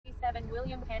7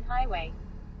 William Penn Highway.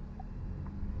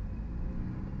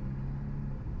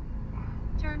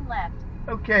 Turn left.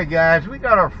 Okay guys, we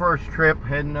got our first trip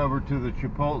heading over to the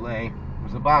Chipotle. It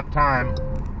was about time.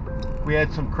 We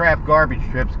had some crap garbage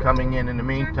trips coming in the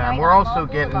meantime. We're also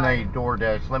getting a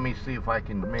Doordash. Let me see if I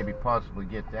can maybe possibly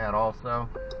get that also.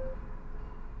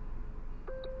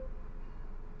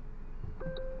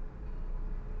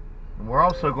 And we're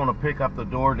also going to pick up the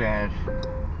Doordash.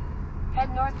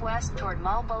 Head northwest toward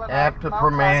Mall Boulevard. After Mall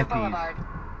Plaza Primantis. Boulevard.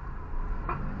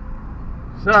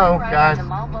 So, turn right guys. onto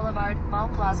Mall Boulevard, Mall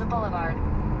Plaza Boulevard.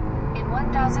 In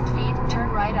 1,000 feet, turn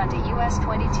right onto US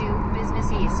 22, Business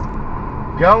East.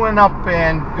 Going up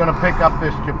and gonna pick up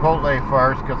this Chipotle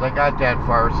first because I got that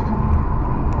first,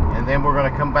 and then we're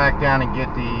gonna come back down and get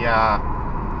the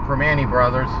Primanti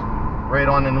Brothers right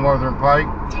on the Northern Pike.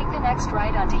 Take the next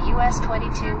right onto US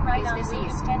 22, right Business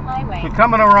East Highway. We're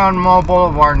coming around Mall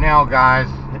Boulevard now, guys,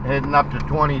 heading up to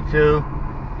 22,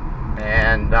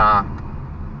 and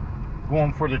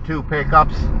going for the 2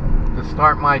 pickups to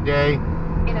start my day.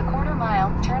 In a quarter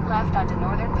mile, turn left onto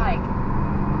Northern Pike.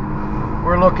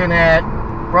 We're looking at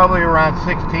probably around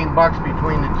 $16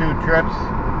 between the 2 trips.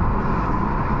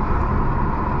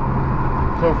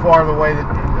 So far, the way that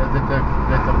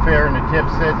the fare and the tip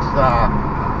sits.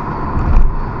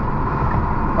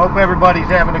 Hope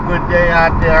everybody's having a good day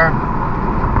out there.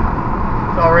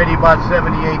 It's already about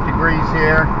 78 degrees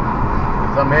here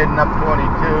as I'm heading up 22.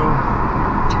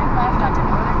 Turn left onto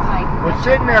Northern Pike. Was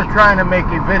sitting there trying to make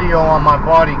a video on my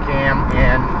body cam,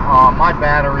 and my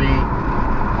battery,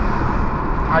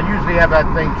 I usually have that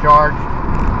thing charged.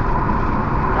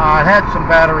 It had some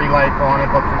battery life on it,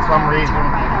 but for some reason,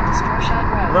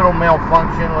 a little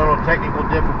malfunction, a little technical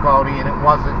difficulty, and it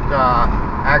wasn't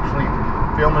actually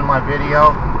filming my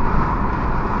video,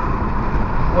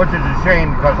 which is a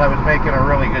shame because I was making a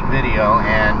really good video.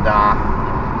 And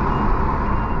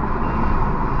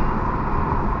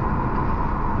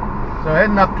so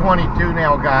heading up 22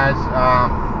 now, guys,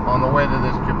 on the way to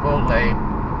this Chipotle.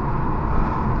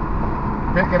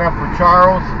 Picking up for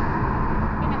Charles.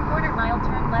 In a quarter mile,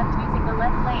 turn left using the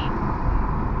left lane.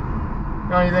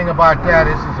 The only thing about that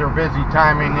is their busy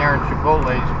timing there in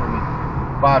Chipotle's from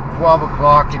about 12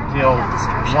 o'clock until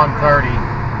 1:30.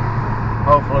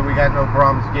 Hopefully we got no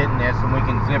problems getting this, and we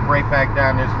can zip right back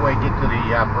down this way, get to the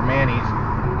Primantis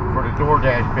for the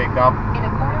Doordash pickup. In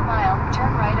a quarter mile,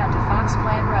 turn right onto Fox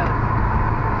Plan Road.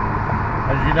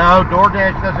 As you know,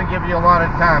 Doordash doesn't give you a lot of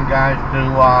time, guys, to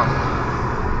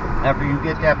after you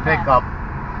get that pickup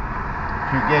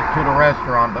to get to the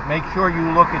restaurant. But make sure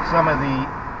you look at some of the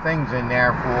things in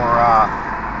there for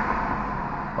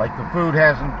like the food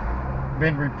hasn't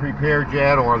been prepared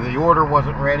yet, or the order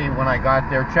wasn't ready when I got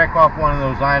there. Check off one of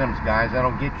those items, guys.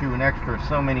 That'll get you an extra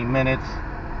so many minutes.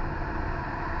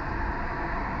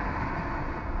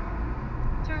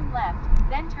 Turn left,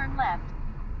 then turn left.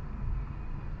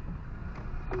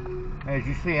 As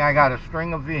you see, I got a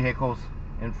string of vehicles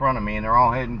in front of me, and they're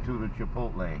all heading to the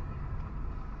Chipotle.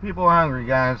 People are hungry,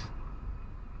 guys.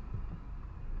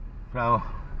 So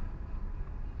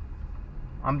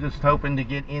I'm just hoping to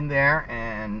get in there,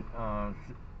 and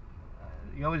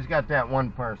you always got that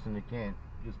one person that can't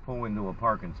just pull into a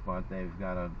parking spot. They've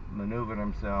got to maneuver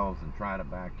themselves and try to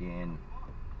back in,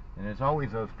 and there's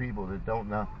always those people that don't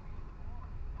know.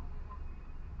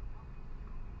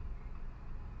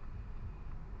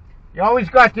 You always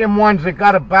got them ones that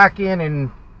got to back in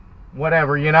and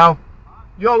whatever, you know.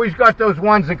 You always got those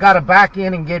ones that got to back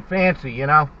in and get fancy, you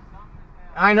know.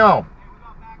 I know.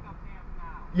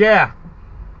 Yeah.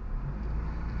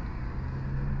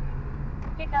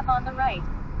 Pick up on the right.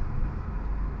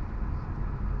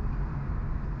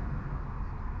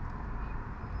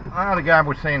 I know the guy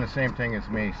was saying the same thing as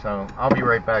me, so I'll be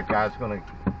right back, guys. Going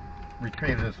to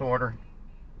retrieve this order.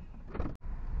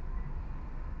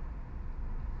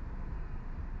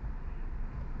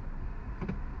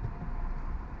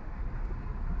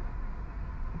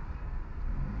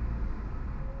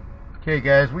 Okay,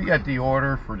 guys, we got the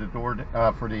order for the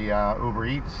Uber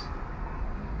Eats.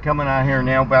 Coming out here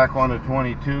now, back on the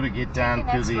 22 to get down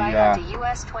to the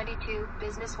US 22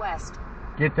 Business West.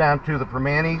 Get down to the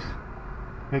Primantis.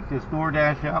 Pick this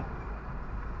Doordash up.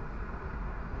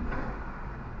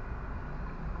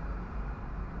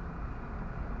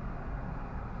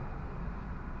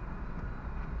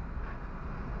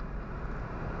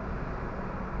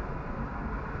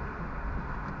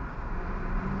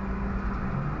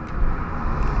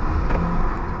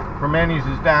 Primantis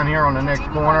is down here on the next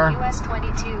corner. On US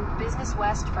 22 Business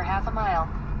West for half a mile.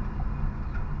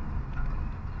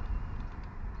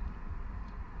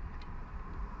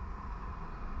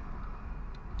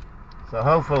 So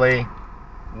hopefully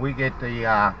we get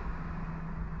the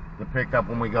pickup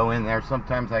when we go in there.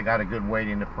 Sometimes I got a good wait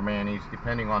into Primantis,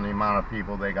 depending on the amount of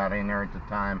people they got in there at the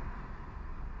time.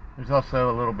 There's also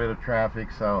a little bit of traffic,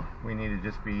 so we need to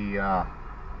just be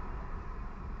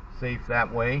safe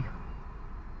that way.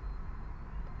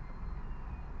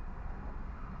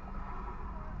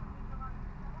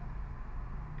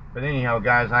 But anyhow,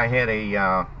 guys, I had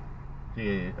a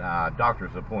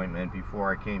doctor's appointment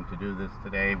before I came to do this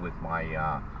today with my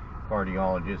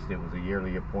cardiologist. It was a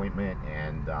yearly appointment,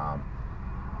 and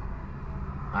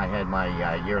I had my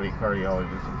yearly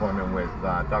cardiologist appointment with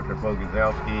Dr.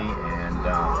 Bogazelski.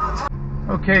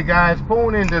 And okay, guys,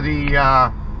 pulling into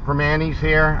the Primantis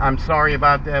here. I'm sorry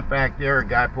about that back there. A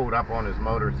guy pulled up on his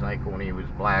motorcycle and he was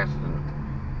blasting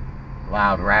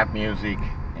loud rap music,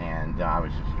 and I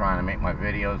was just trying to make my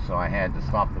video, so I had to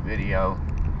stop the video.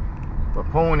 We're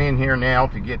pulling in here now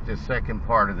to get the second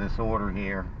part of this order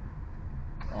here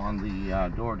on the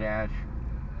Doordash.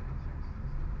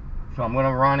 So I'm going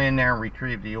to run in there and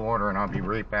retrieve the order, and I'll be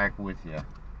right back with you.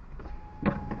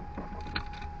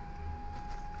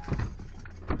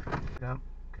 Yep,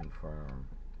 confirm.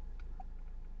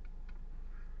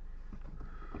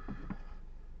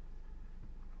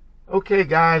 Okay,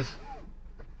 guys.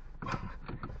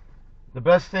 The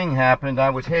best thing happened. I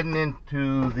was heading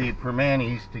into the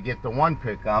Primantis to get the one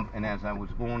pickup, and as I was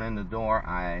going in the door,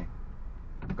 I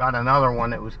got another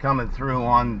one that was coming through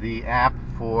on the app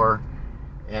for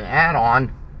an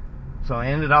add-on. So I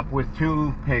ended up with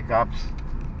 2 pickups.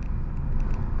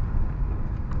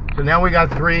 So now we got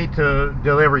 3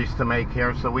 deliveries to make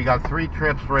here. So we got 3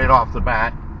 trips right off the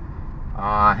bat.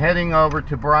 Heading over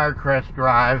to Briarcrest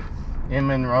Drive in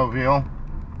Monroeville.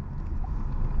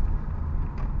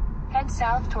 Head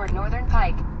south toward Northern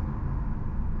Pike.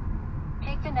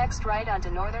 Take the next right onto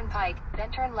Northern Pike, then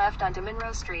turn left onto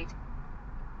Monroe Street.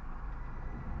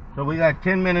 So we got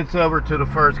 10 minutes over to the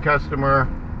first customer,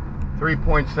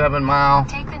 3.7 mile.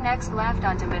 Take the next left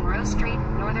onto Monroe Street,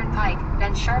 Northern Pike,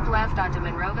 then sharp left onto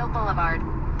Monroeville Boulevard.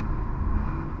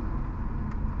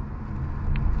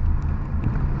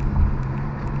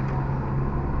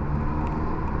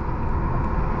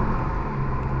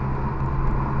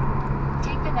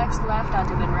 Next left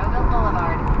onto Monroeville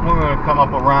Boulevard. We're going to come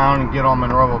up around and get on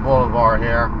Monroeville Boulevard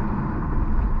here.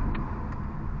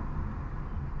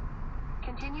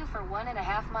 Continue for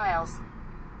 1.5 miles.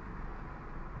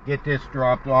 Get this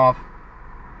dropped off.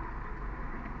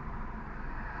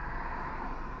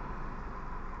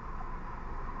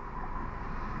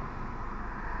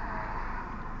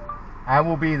 I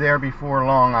will be there before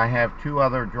long. I have 2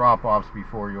 other drop-offs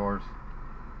before yours.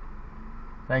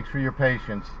 Thanks for your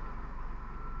patience.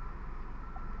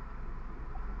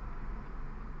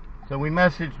 So we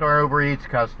messaged our Uber Eats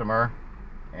customer,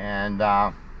 and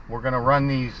we're going to run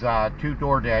these 2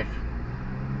 Doordash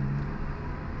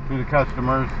to the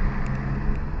customers.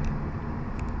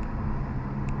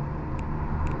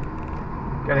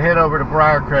 Got to head over to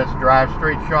Briarcrest Drive,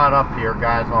 straight shot up here,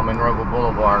 guys, on Monroeville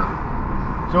Boulevard.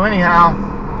 So anyhow,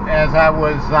 as I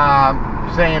was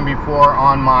saying before,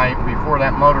 before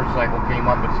that motorcycle came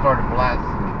up and started blasting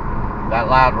that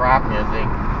loud rap music,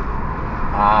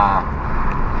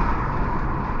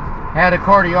 had a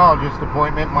cardiologist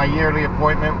appointment, my yearly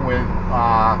appointment with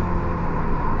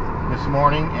this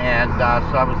morning, and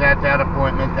so I was at that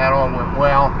appointment. That all went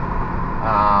well.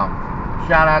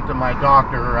 Shout out to my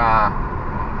doctor,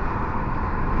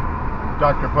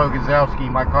 Dr. Bogazelski,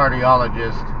 my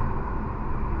cardiologist,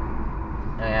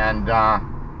 and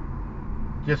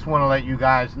just want to let you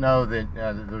guys know that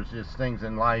there's just things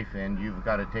in life, and you've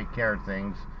got to take care of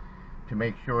things to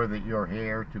make sure that you're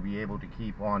here to be able to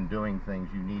keep on doing things.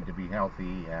 You need to be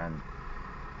healthy, and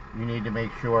you need to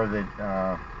make sure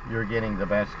that you're getting the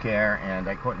best care, and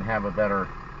I couldn't have a better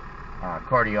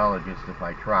cardiologist if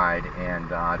I tried,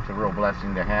 and it's a real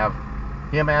blessing to have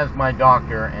him as my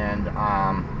doctor, and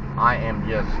I am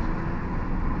just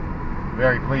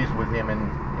very pleased with him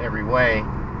in every way.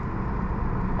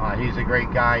 He's a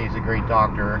great guy, he's a great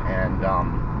doctor, and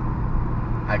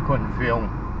I couldn't feel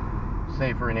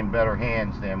safer and in better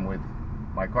hands than with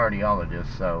my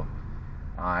cardiologist, so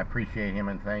I appreciate him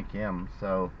and thank him.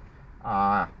 So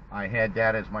I had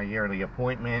that as my yearly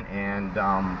appointment, and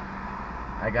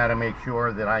I got to make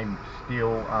sure that I'm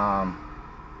still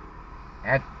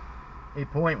at a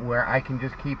point where I can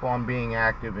just keep on being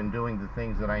active and doing the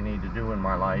things that I need to do in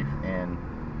my life, and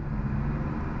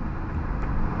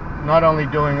not only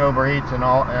doing Uber Eats and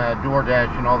all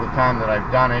Doordash and all the time that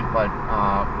I've done it, but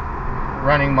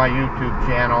running my YouTube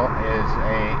channel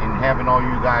and having all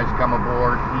you guys come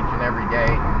aboard each and every day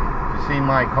to see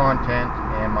my content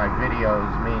and my videos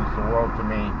means the world to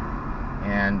me.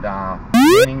 and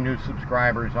gaining new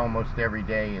subscribers almost every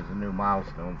day is a new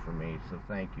milestone for me, so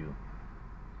thank you.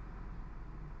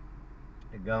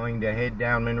 Going to head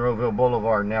down Monroeville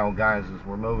Boulevard now, guys, as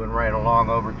we're moving right along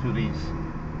over to these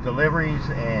deliveries,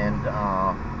 and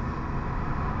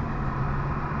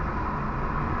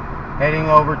heading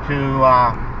over to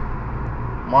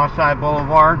Mosside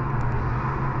Boulevard.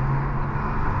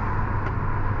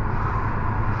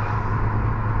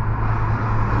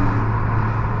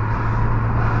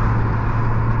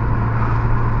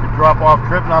 To drop off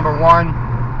trip number 1.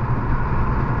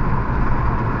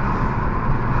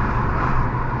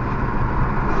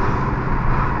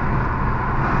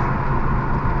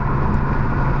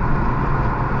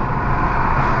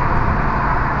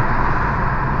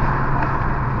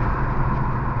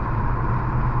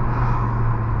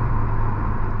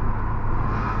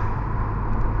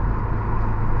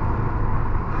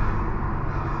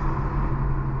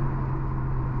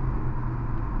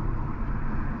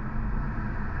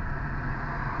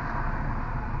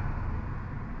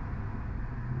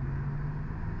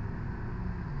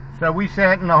 So we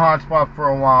sat in the hot spot for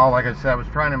a while. Like I said, I was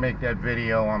trying to make that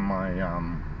video on my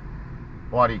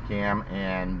body cam,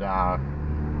 and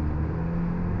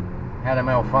had a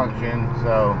malfunction,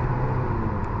 so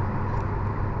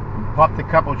popped a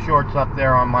couple shorts up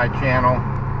there on my channel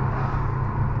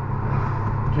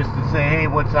just to say, hey,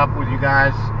 what's up with you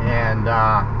guys, and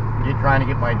trying to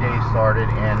get my day started,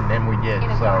 and then we did.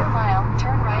 In a so quarter mile,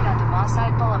 turn right onto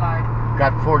Mosside Boulevard.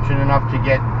 got fortunate enough to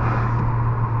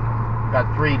got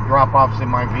 3 drop-offs in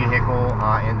my vehicle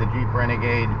in the Jeep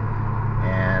Renegade,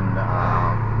 and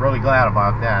really glad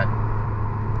about that.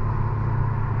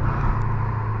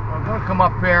 I'm going to come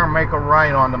up here and make a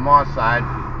right on the Mosside.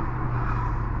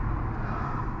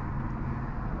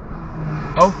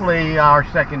 Hopefully our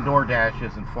second DoorDash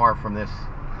isn't far from this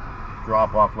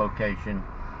drop-off location.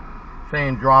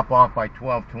 Saying drop-off by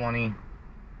 12:20.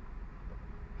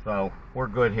 So we're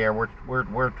good here. We're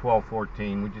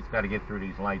 12:14. We just got to get through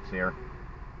these lights here.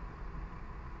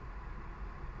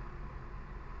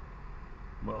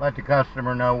 But let the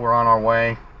customer know we're on our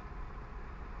way.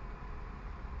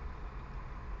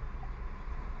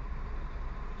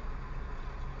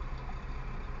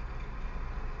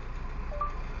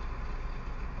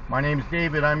 My name's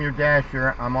David. I'm your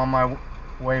dasher. I'm on my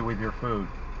way with your food.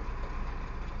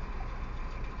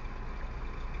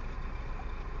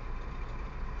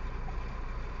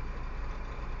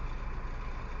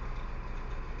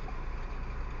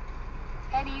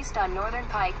 Head east on Northern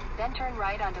Pike, then turn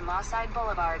right onto Mosside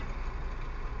Boulevard.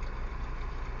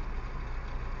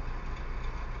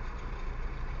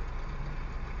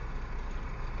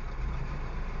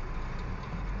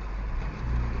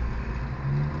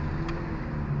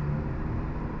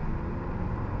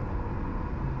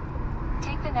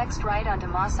 Take the next right onto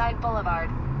Mosside Boulevard.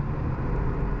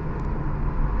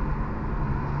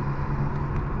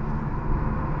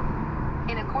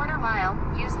 In a quarter mile,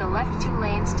 use the left 2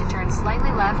 lanes to turn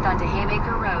slightly left onto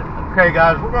Haymaker Road. Okay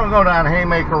guys, we're going to go down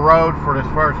Haymaker Road for this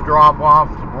first drop off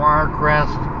to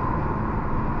Briarcrest.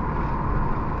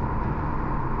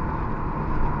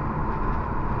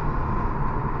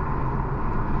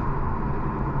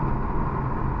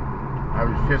 I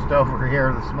was just over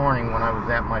here this morning when I was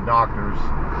at my doctor's,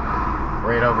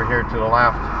 right over here to the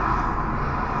left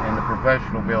in the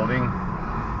professional building.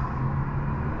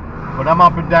 But I'm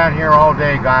up and down here all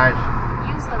day, guys.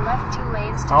 Use the left 2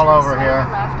 lanes to all turn over slightly here.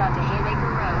 left onto Haymaker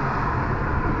Road.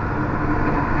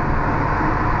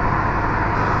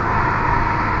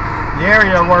 The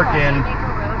area I work in,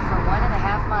 Haymaker Road for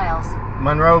 1.5 miles.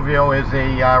 Monroeville, is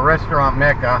a restaurant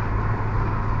mecca,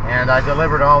 and I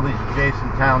deliver to all these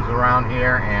adjacent towns around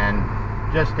here and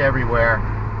just everywhere.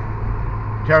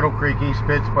 Turtle Creek, East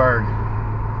Pittsburgh,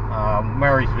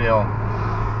 Marysville,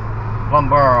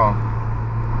 Plumboro,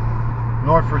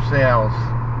 North Versailles,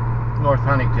 North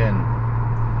Huntington,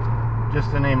 just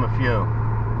to name a few,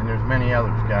 and there's many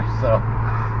others, guys. So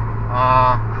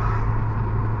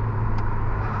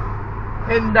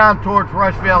heading down towards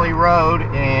Rush Valley Road,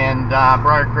 and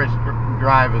Briarcrest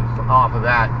Drive is off of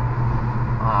that.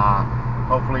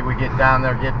 Hopefully we get down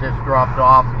there, get this dropped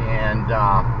off, and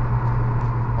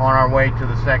on our way to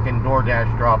the second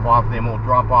DoorDash drop off. Then we'll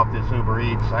drop off this Uber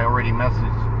Eats. I already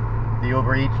messaged the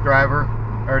Uber Eats driver,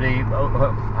 or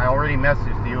I already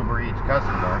messaged the Uber Eats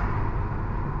customer.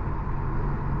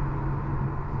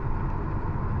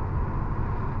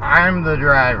 I'm the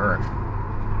driver.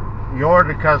 You're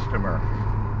the customer.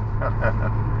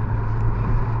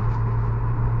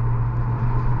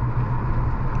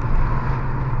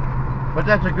 But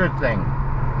that's a good thing.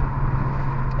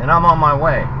 And I'm on my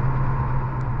way.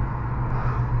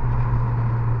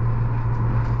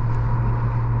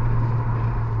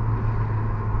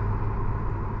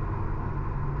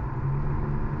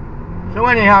 So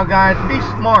anyhow, guys, be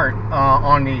smart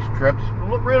on these trips.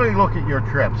 Really look at your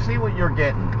trips. See what you're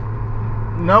getting.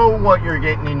 Know what you're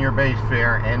getting in your base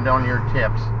fare and on your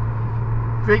tips.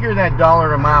 Figure that dollar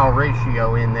to mile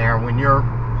ratio in there when you're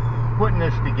putting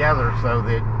this together so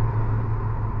that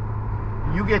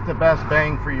you get the best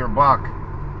bang for your buck.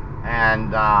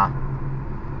 And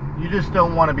you just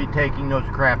don't want to be taking those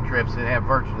crap trips that have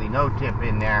virtually no tip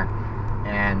in there.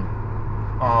 And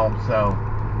so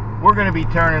we're going to be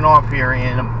turning off here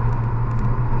in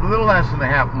a little less than a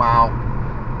half mile,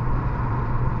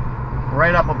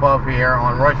 right up above here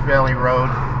on Rush Valley Road.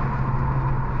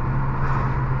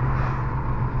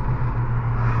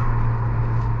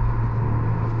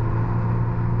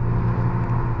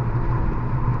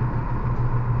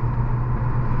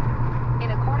 In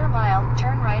a quarter mile,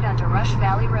 turn right onto Rush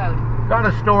Valley Road. Got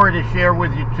a story to share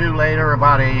with you too later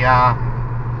about a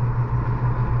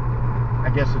I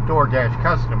guess a Doordash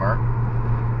customer,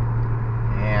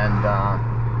 and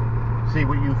see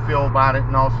what you feel about it,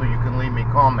 and also you can leave me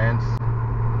comments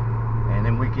and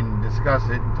then we can discuss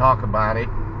it and talk about it.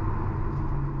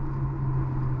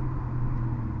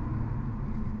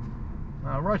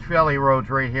 Rush Valley Road's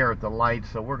right here at the light,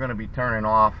 so we're going to be turning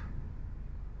off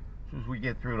as soon as we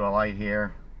get through the light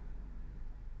here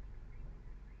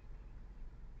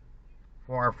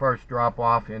for our first drop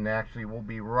off, and actually we'll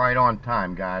be right on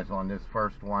time, guys, on this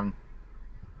first one.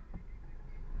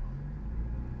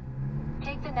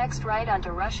 Take the next right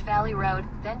onto Rush Valley Road,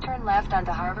 then turn left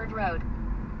onto Harvard Road.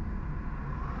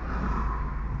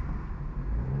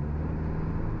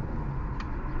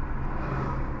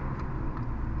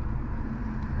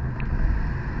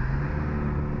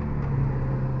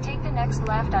 Take the next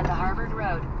left onto Harvard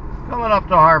Road. Coming up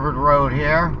to Harvard Road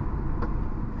here,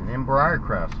 and in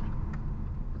Briarcrest.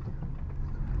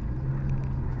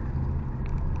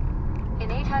 In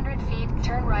 800 feet,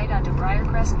 turn right onto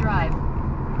Briarcrest Drive.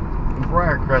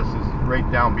 Briarcrest is right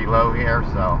down below here,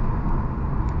 so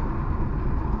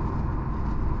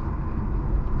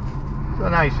it's a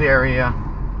nice area.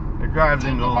 It drives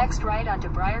Take into the next right onto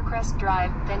Briarcrest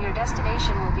Drive, then your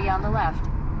destination will be on the left.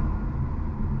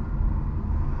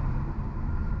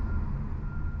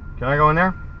 Can I go in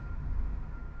there?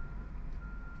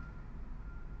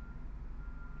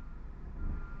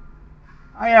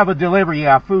 I have a delivery,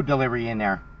 food delivery in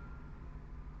there.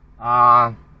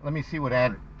 Let me see what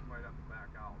ad.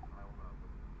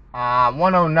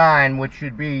 109, which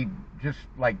should be just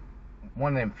like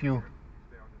one of them few.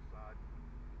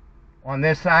 On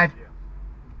this side?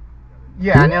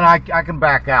 Yeah, and then I can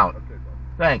back out.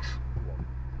 Thanks.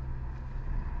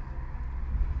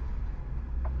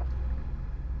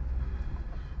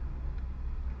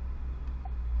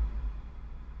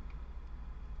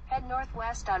 Head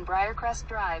northwest on Briarcrest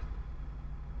Drive.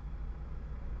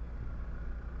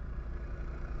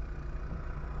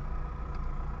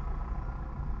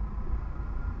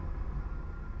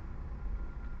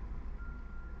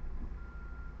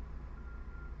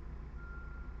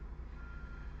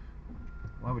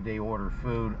 Why would they order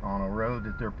food on a road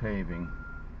that they're paving?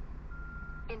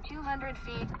 In 200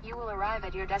 feet, you will arrive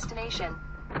at your destination.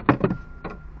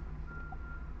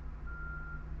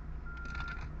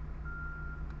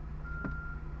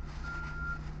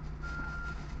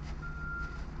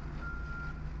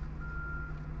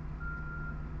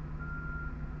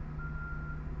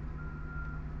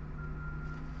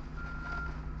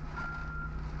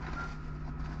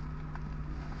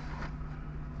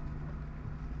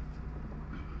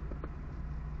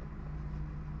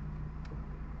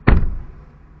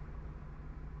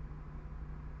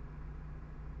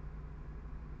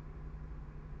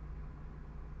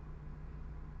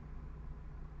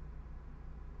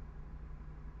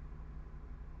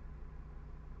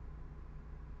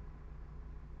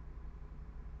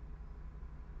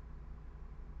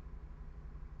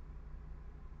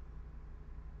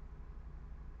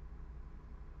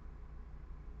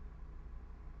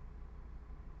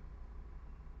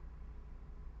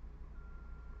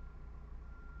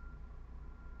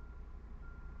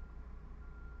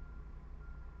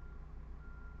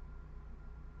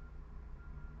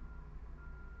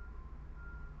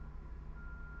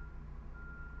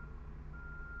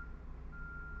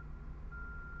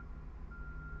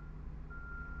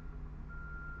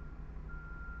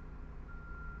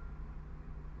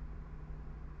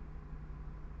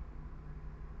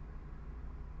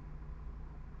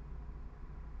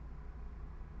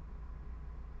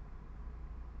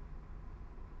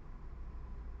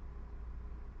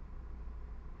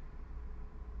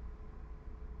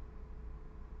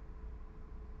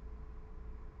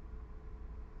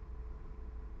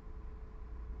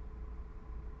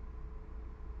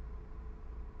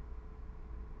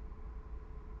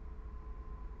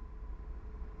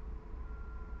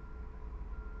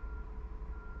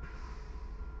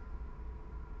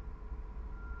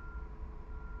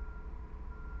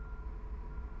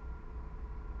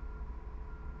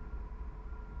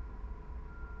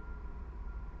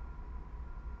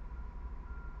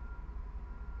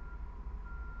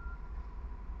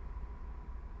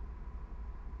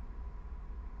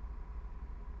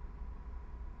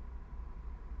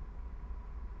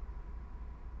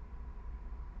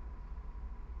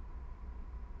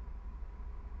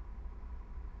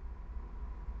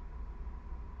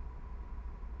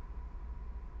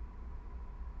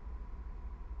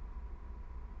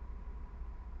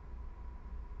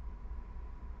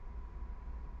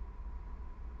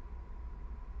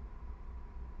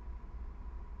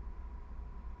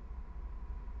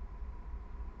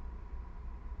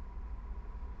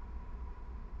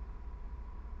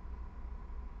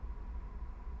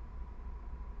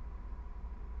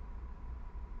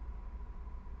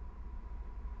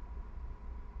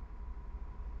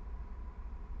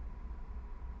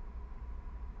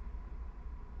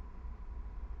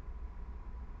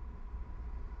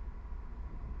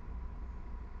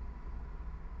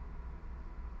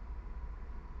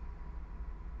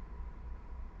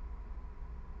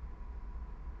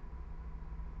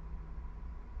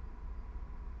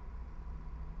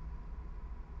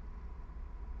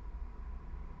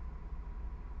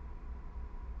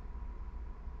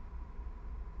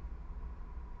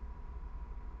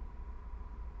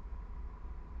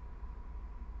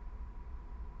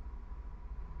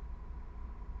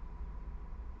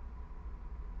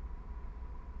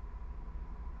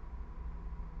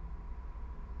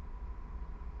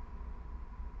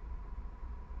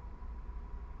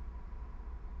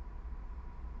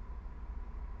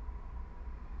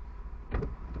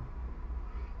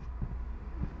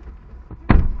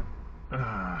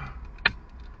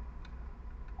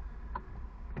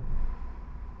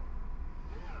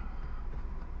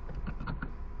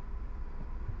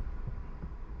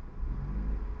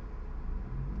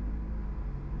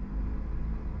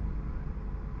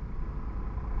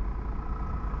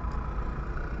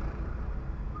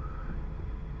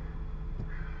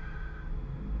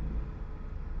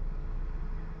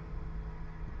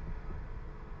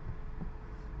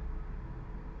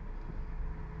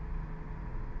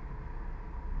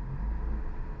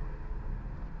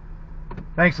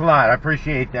 Thanks a lot. I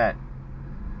appreciate that.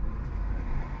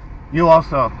 You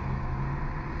also.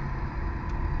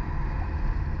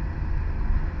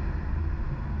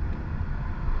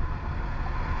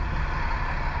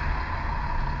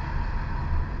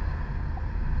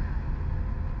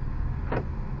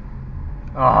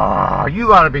 Oh, you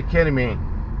gotta be kidding me.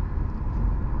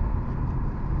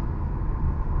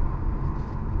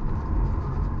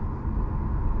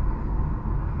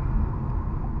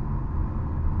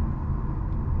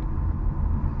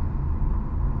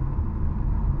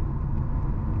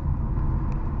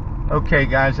 Okay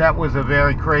guys, that was a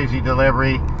very crazy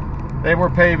delivery. They were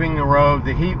paving the road.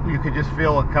 The heat, you could just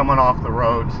feel it coming off the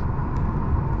roads.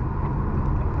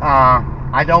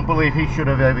 I don't believe he should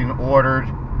have even ordered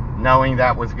knowing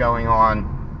that was going on,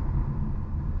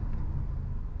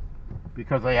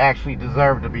 because they actually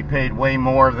deserve to be paid way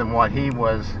more than what he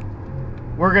was.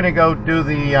 We're gonna go do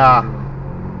the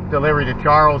delivery to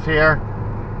Charles here,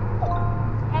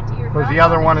 because the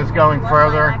other one is going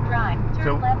further.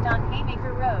 So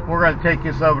we're going to take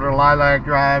this over to Lilac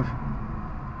Drive.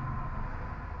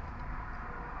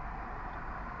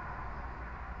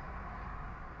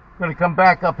 Going to come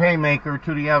back up Haymaker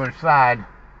to the other side.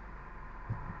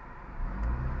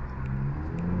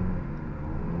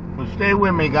 So stay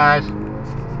with me, guys.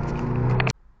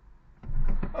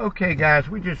 Okay, guys,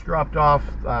 we just dropped off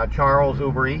Charles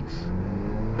Uber Eats,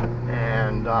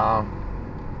 and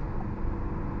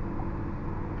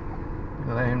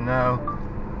let him know.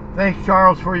 Thanks,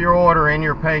 Charles, for your order and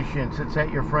your patience. It's at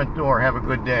your front door. Have a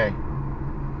good day.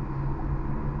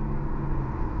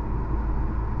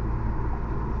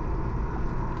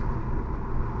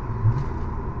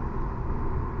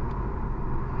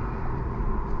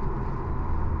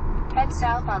 Head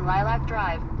south on Lilac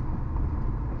Drive.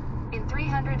 In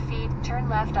 300 feet, turn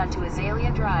left onto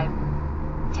Azalea Drive.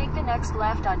 Take the next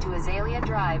left onto Azalea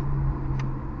Drive.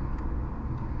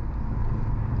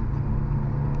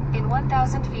 In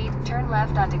 1,000 feet, turn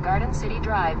left onto Garden City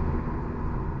Drive.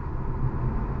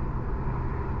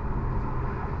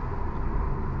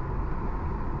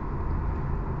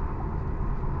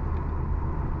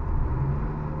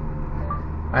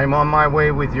 I'm on my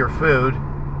way with your food.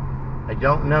 I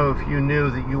don't know if you knew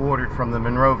that you ordered from the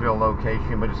Monroeville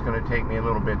location, but it's going to take me a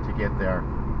little bit to get there.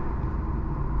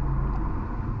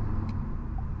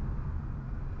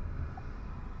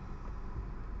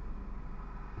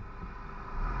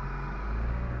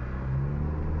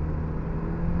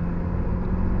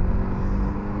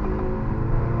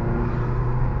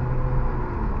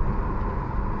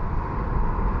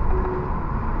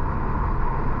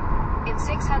 In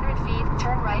 600 feet,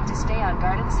 turn right to stay on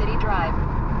Garden City Drive.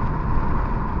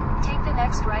 Take the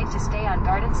next right to stay on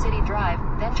Garden City Drive,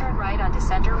 then turn right onto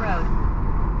Center Road.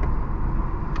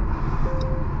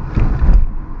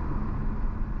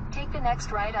 Take the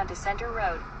next right onto Center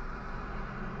Road.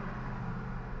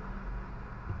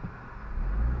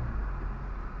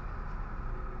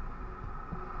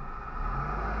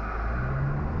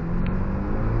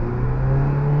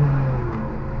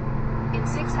 In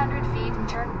 600 feet,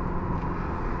 turn.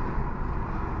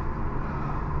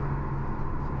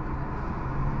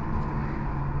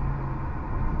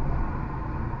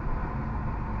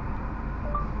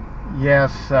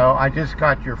 Yes, so I just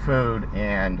got your food,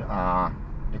 and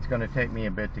it's going to take me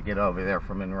a bit to get over there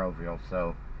from Monroeville,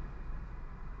 so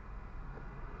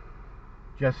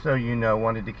just so you know,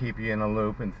 wanted to keep you in a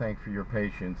loop and thank for your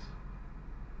patience.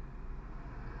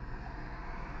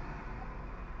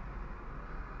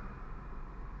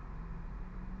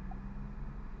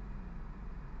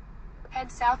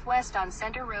 Head southwest on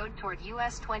Center Road toward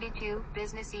US 22,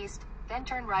 Business East, then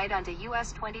turn right onto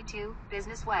US 22,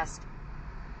 Business West.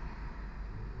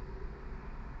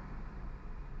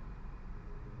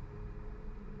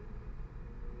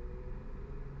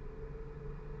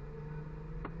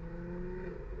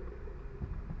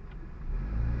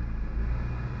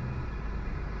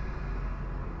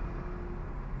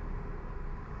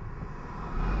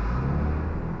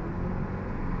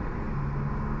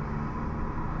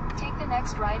 Take the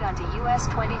next right onto US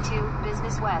 22,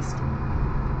 Business West.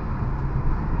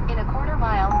 In a quarter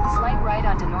mile, slight right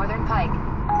onto Northern Pike.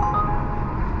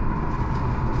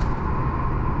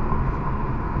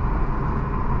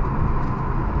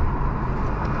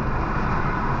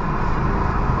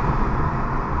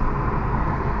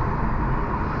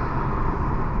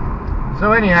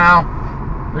 So anyhow,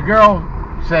 the girl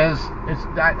says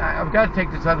I've got to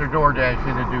take this other Doordash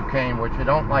into Duquesne, which I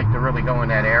don't like to really go in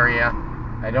that area.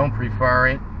 I don't prefer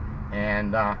it.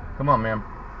 And come on, ma'am.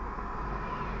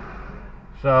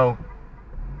 So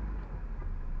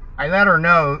I let her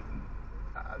know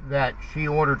that she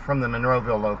ordered from the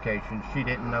Monroeville location. She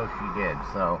didn't know she did.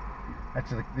 So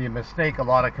that's the mistake a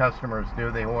lot of customers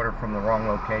do. They order from the wrong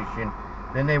location.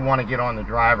 Then they want to get on the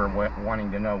driver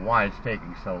wanting to know why it's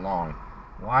taking so long.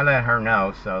 Well, I let her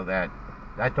know so that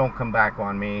don't come back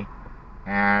on me.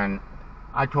 And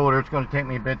I told her it's going to take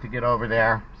me a bit to get over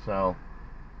there. So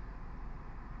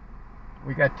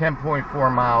we got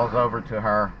 10.4 miles over to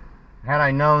her. Had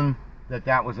I known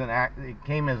that was it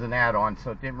came as an add-on,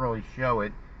 so it didn't really show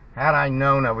it. Had I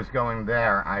known I was going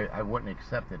there, I wouldn't have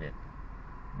accepted it.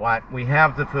 But we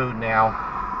have the food now,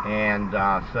 and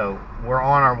so we're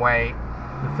on our way.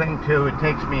 The thing too, it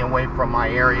takes me away from my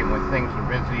area when things are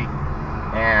busy,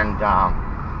 and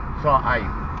so I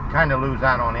kind of lose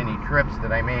out on any trips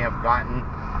that I may have gotten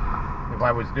if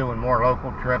I was doing more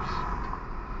local trips.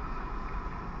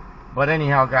 But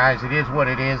anyhow, guys, it is what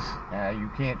it is. You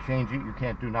can't change it. You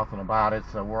can't do nothing about it.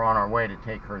 So we're on our way to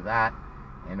take her that.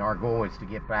 And our goal is to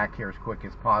get back here as quick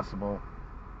as possible.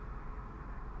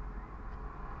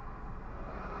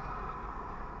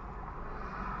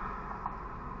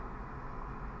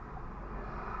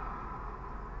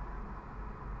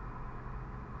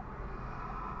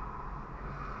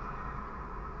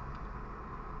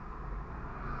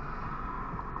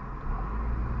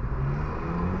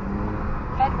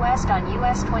 Head west on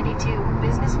US 22,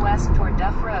 business west toward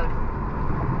Duff Road.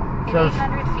 In So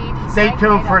 800 feet, stay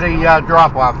tuned for the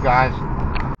drop-off, guys.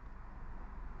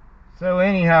 So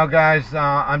anyhow, guys,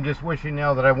 I'm just wishing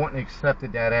now that I wouldn't have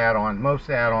accepted that add-on. Most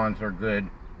add-ons are good.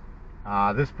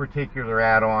 This particular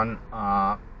add-on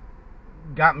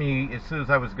got me, as soon as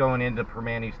I was going into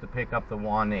Primantis to pick up the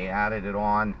one, they added it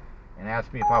on and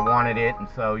asked me if I wanted it. And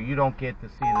so you don't get to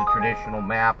see the traditional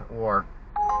map or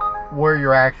where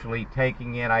you're actually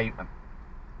taking it.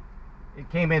 It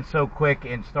came in so quick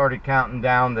and started counting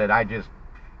down that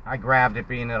I grabbed it,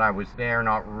 being that I was there,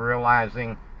 not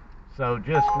realizing. So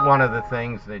just one of the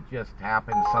things that just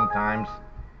happens sometimes.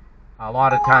 A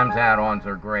lot of times add-ons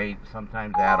are great,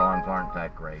 sometimes add-ons aren't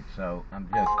that great. So I'm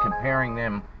just comparing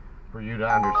them for you to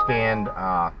understand.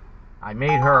 I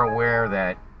made her aware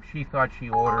that she thought she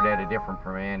ordered at a different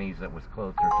Primantis that was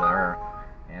closer to her,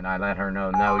 and I let her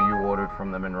know, no, you ordered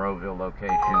from the Monroeville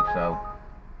location. So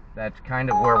that's kind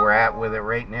of where we're at with it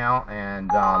right now, and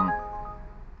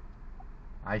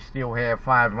I still have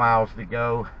 5 miles to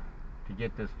go to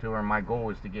get this to her. My goal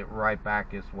is to get right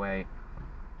back this way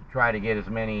to try to get as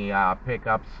many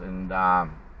pickups and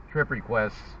trip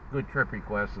requests, good trip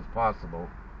requests as possible.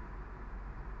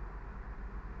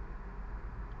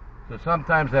 So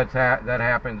sometimes that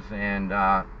happens, and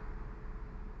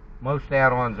most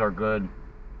add-ons are good.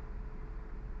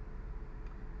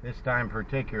 This time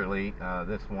particularly,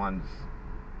 this one's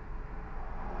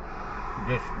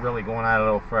just really going out a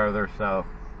little further, so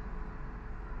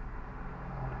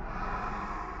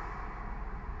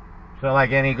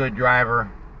like any good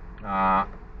driver,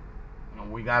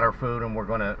 we got our food and we're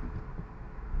going to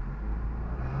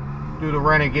do the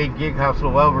Renegade Gig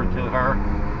Hustle over to her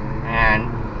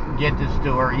and get this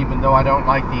to her, even though I don't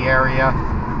like the area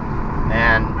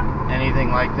and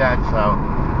anything like that. So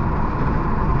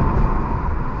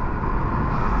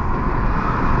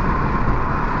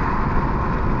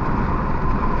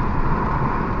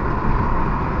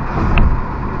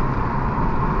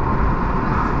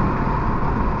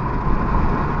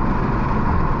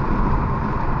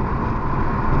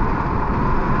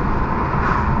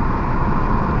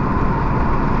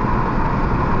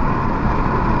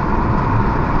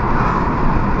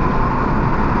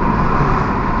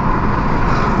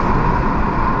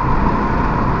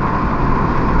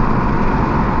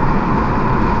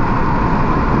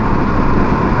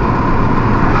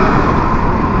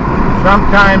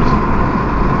sometimes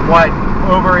what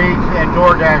Uber Eats and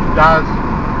Doordash does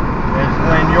is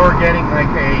when you're getting like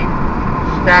a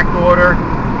stacked order,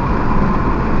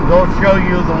 they'll show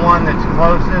you the one that's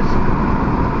closest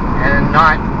and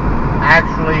not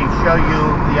actually show you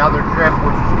the other trip,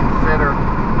 which is considered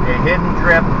a hidden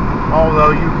trip,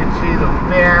 although you can see the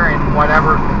fare and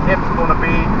whatever the tip's going to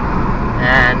be,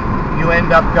 and you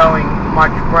end up going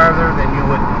much further than you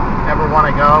would ever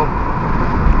want to go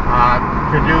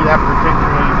to do that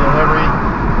particular delivery.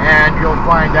 And you'll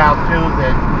find out too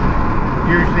that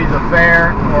usually the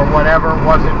fare or whatever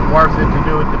wasn't worth it to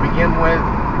do it to begin with.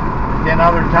 Then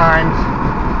other times,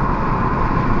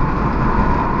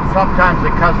 sometimes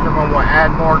the customer will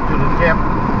add more to the tip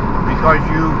because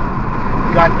you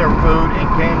got their food and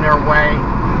came their way.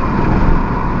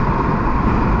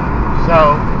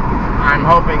 So I'm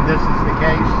hoping this is the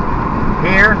case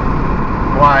here,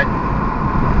 but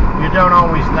you don't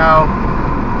always know.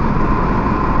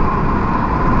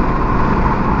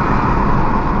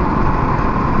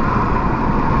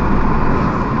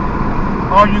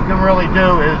 all you can really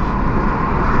do is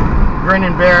grin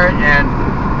and bear it and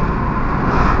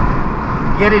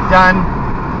get it done,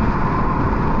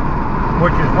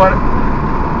 which is what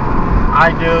I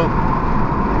do.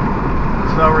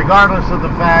 So regardless of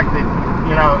the fact that,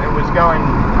 you know, it was going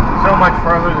so much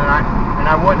further than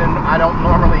I don't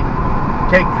normally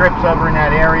take trips over in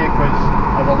that area because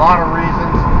of a lot of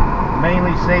reasons,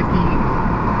 mainly safety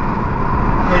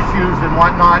issues and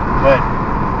whatnot, but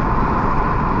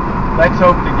let's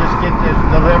hope to just get this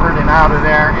delivered and out of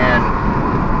there and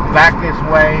back this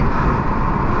way.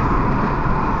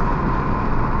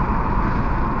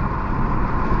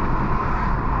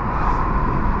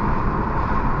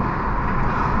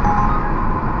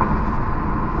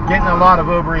 Getting a lot of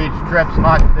Uber Eats trips,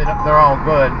 not that they're all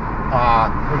good.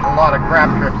 There's a lot of crap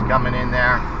trips coming in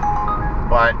there,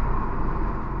 but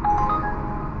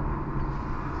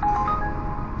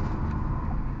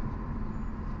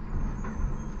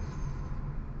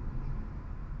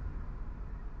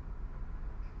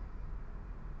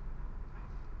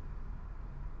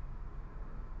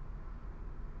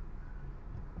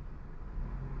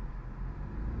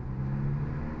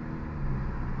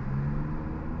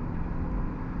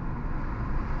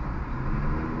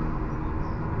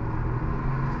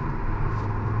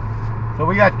so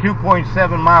we got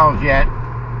 2.7 miles yet.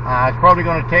 It's probably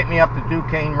going to take me up the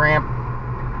Duquesne ramp.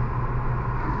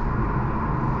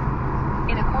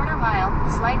 In a quarter mile,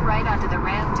 slide right onto the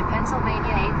ramp to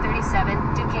Pennsylvania 837,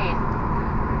 Duquesne.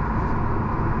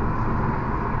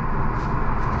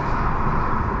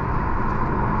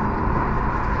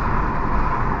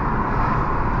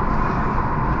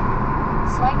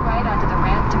 Slide right onto the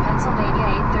ramp to Pennsylvania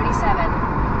 837.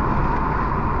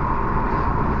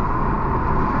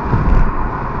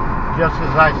 Just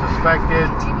as I suspected.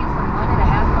 Continue for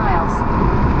 1.5 miles.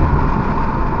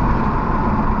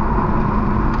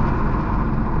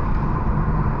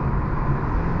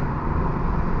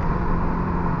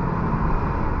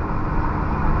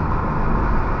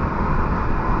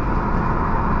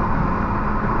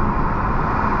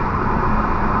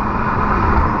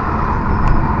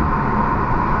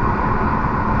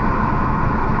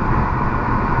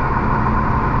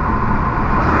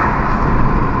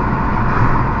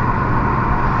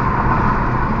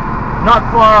 Not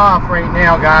far off right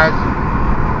now, guys.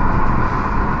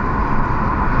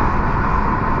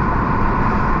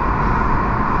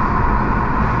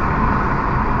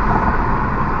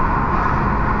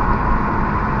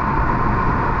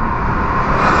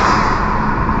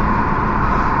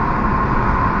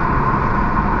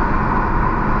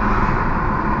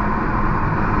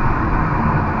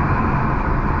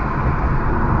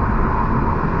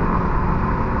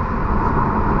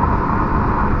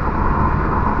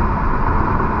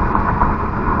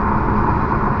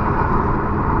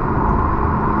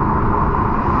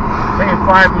 Saying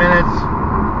 5 minutes.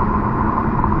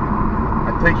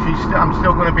 I think I'm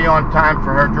still going to be on time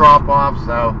for her drop off,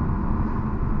 so.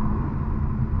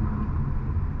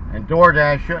 And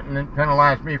Doordash shouldn't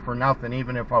penalize me for nothing,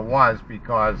 even if I was,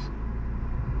 because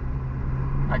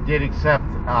I did accept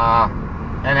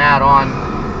an add-on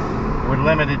with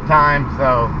limited time,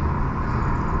 so.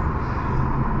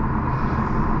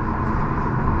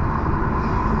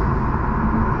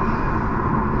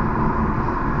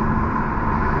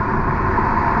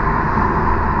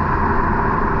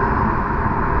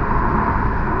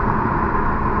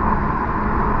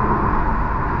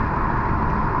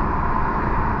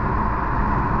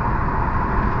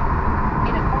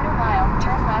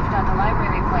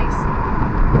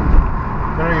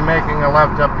 Going to be making a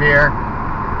left up here.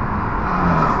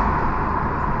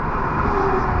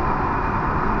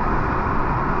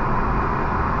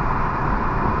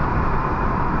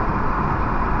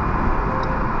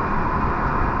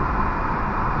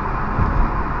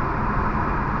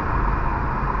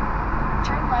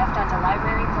 Turn left onto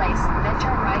Library Place, then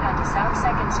turn right onto South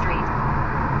 2nd Street.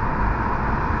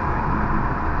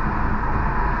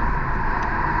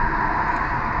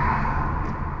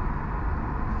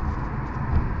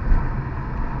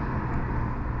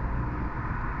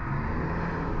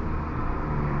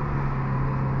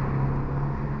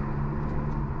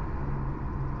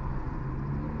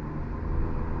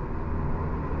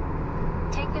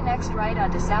 Take the next right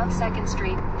onto South 2nd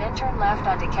Street, then turn left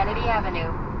onto Kennedy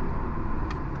Avenue.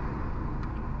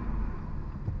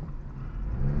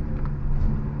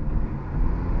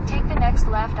 Take the next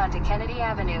left onto Kennedy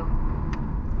Avenue.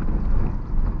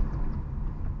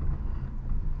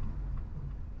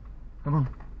 Come on.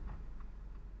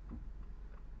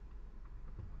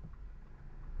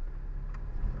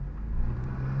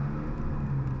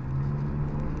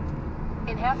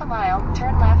 In half a mile,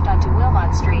 turn left onto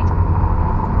Wilmot Street.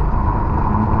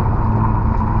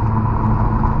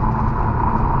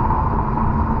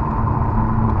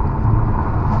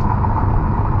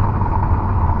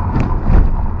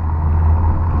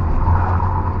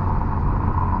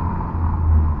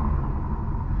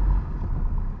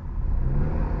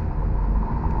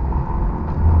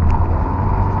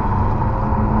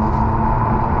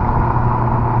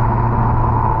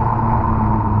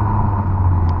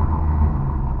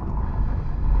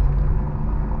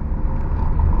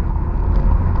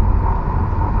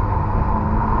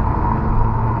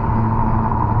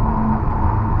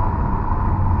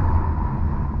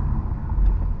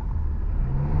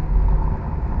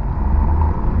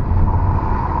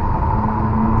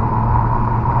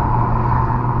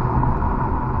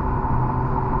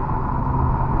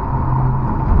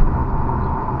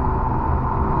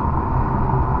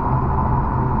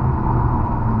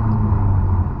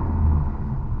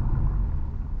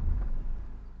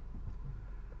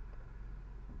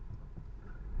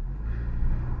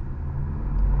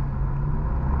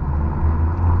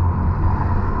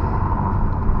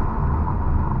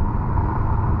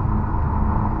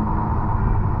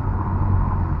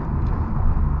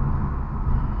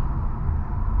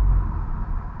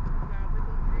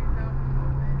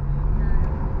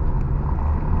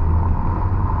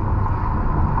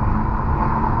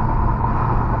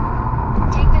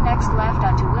 next left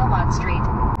onto Wilmot Street.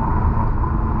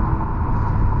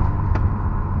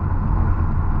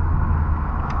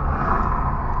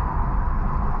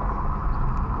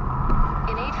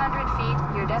 In 800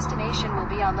 feet, your destination will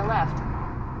be on the left.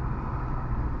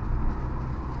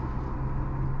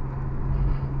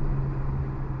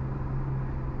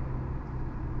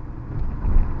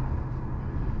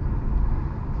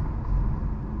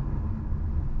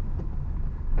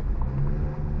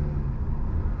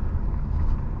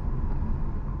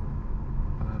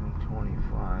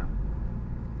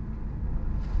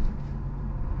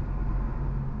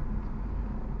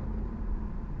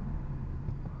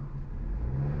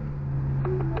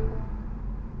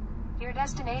 Your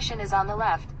destination is on the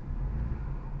left.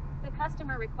 The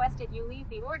customer requested you leave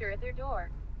the order at their door.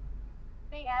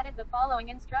 They added the following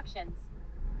instructions.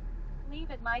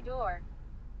 Leave at my door.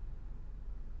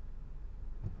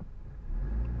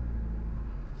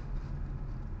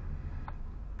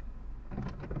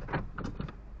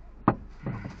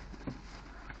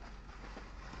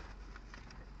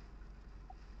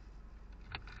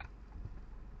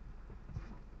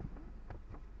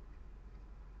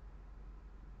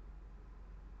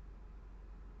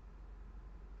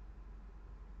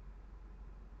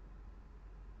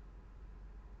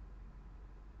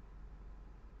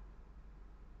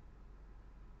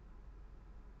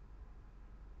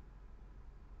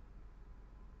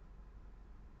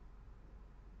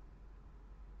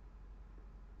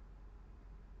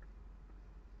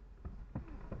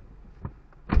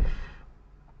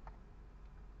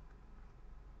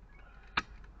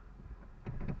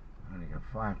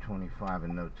 $5.25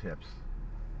 and no tips.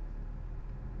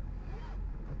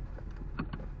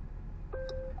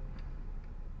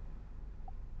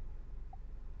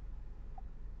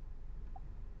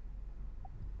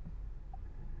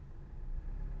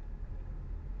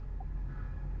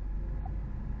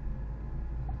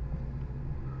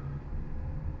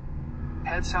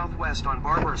 Head southwest on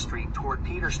Barbara Street toward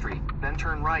Peter Street, then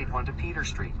turn right onto Peter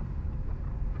Street.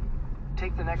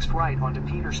 Take the next right onto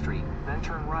Peter Street, then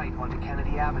turn right onto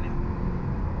Kennedy Avenue.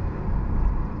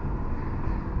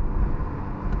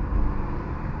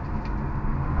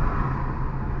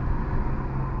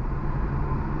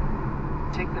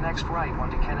 Take the next right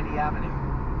onto Kennedy Avenue.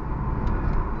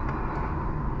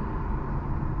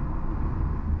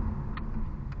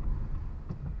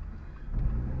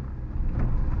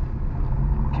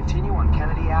 Continue on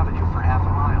Kennedy Avenue for half a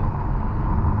mile.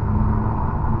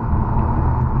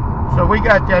 So we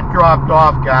got that dropped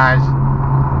off, guys.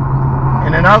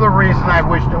 And another reason I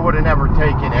wished I would have never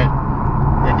taken it,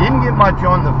 they didn't get much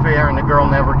on the fare and the girl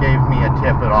never gave me a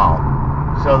tip at all.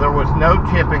 So there was no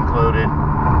tip included.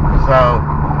 So,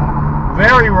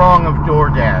 very wrong of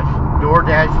Doordash.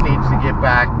 Doordash needs to get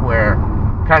back where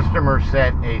customers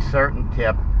set a certain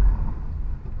tip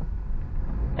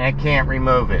and can't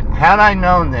remove it. Had I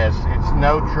known this, it's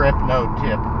no trip, no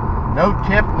tip. No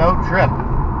tip, no trip.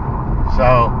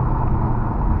 So,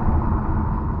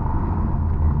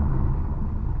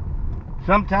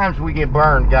 sometimes we get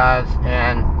burned, guys,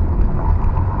 and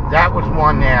that was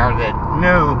one there that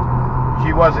knew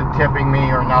she wasn't tipping me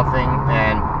or nothing,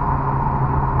 and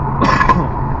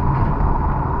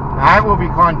I will be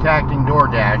contacting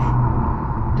Doordash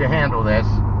to handle this,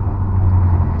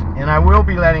 and I will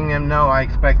be letting them know I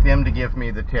expect them to give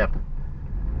me the tip.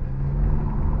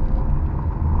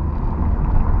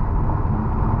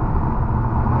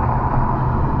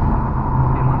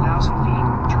 In 1,000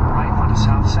 feet, turn right onto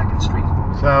South 2nd Street.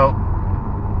 So,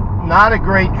 not a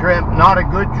great trip, not a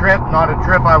good trip, not a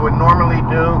trip I would normally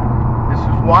do. This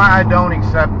is why I don't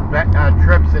accept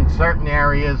trips in certain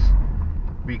areas,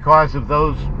 because of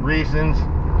those reasons.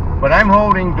 But I'm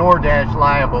holding Doordash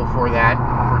liable for that,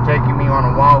 for taking me on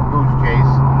a wild goose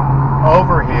chase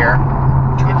over here.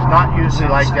 It's not usually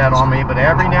like that on me, but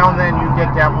every now and then you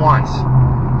get that once.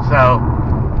 So,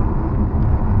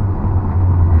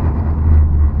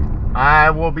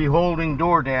 I will be holding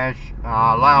Doordash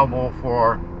liable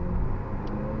for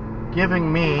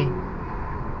giving me.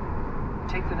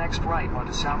 Take the next right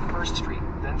onto South 1st Street,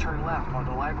 then turn left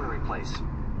onto Library Place.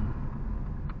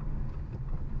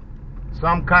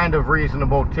 Some kind of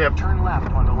reasonable tip. Turn left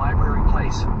onto Library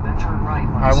Place, then turn right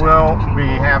onto I will South be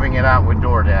having it out with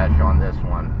Doordash on this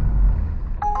one.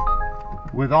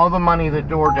 With all the money that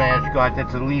Doordash got,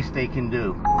 that's the least they can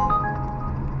do.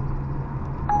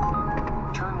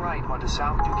 Turn right onto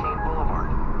South Duquesne Boulevard.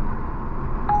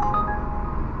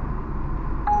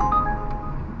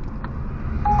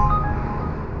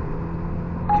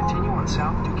 Continue on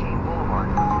South Duquesne Boulevard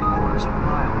for 3/4 of a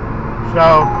mile.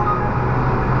 So,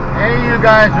 any of you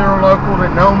guys that are local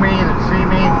that know me, that see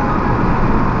me,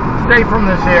 stay from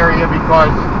this area,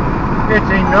 because It's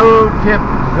a no-tip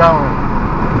zone.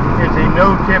 It's a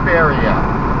no-tip area.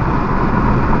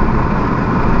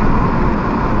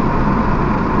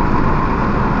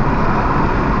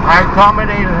 I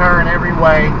accommodated her in every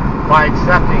way by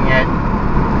accepting it,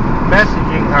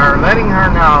 messaging her, letting her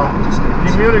know,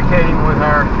 communicating with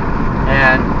her,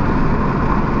 and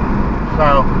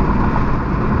so,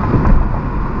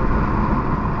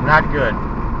 not good.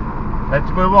 Let's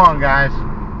move on, guys.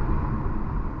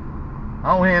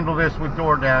 I'll handle this with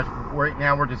DoorDash, but right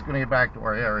now we're just going to get back to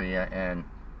our area, and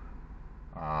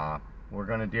we're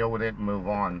going to deal with it and move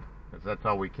on, because that's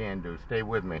all we can do. Stay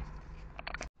with me.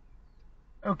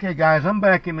 Okay, guys, I'm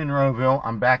back in Monroeville.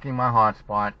 I'm back in my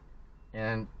hotspot,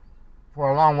 and for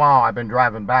a long while I've been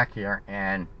driving back here,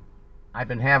 and I've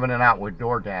been having it out with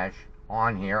DoorDash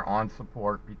on here, on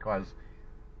support, because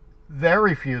they're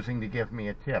refusing to give me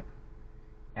a tip.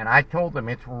 And I told them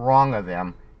it's wrong of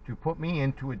them to put me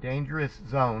into a dangerous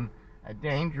zone, a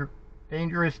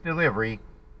dangerous delivery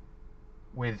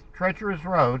with treacherous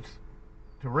roads,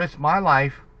 to risk my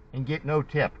life and get no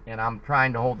tip. And I'm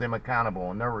trying to hold them accountable,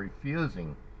 and they're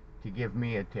refusing to give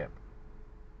me a tip.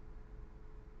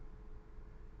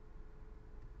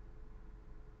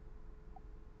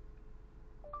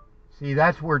 See,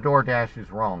 that's where DoorDash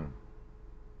is wrong.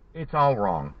 It's all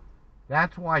wrong.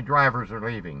 That's why drivers are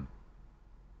leaving.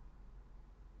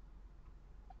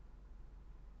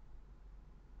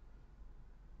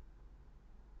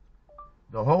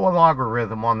 The whole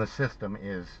algorithm on the system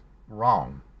is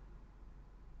wrong.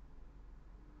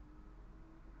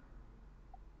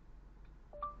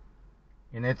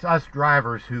 And it's us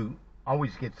drivers who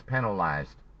always gets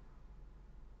penalized.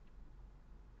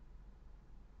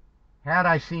 Had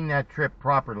I seen that trip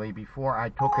properly before I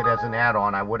took it as an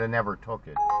add-on, I would have never took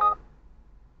it.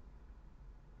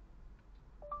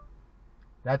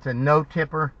 That's a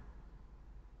no-tipper,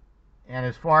 and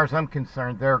as far as I'm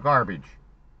concerned, they're garbage.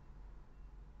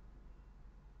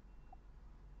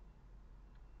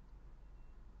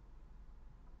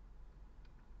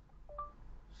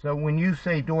 So when you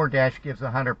say DoorDash gives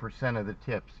 100% of the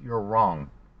tips, you're wrong,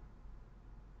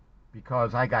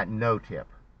 because I got no tip.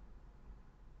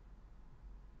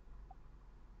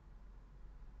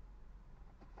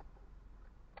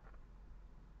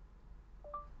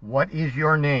 What is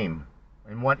your name,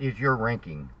 and what is your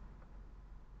ranking?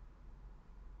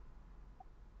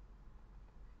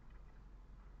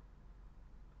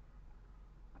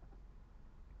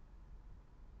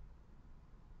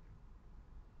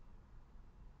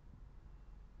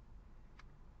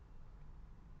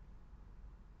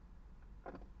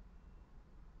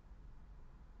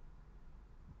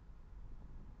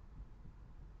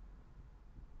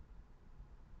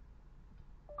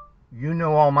 You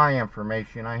know all my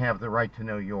information. I have the right to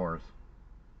know yours.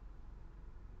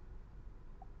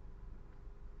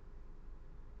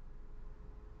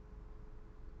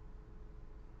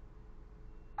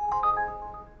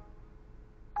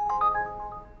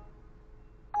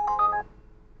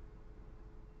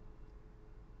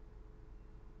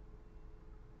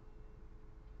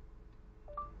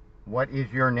 What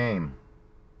is your name?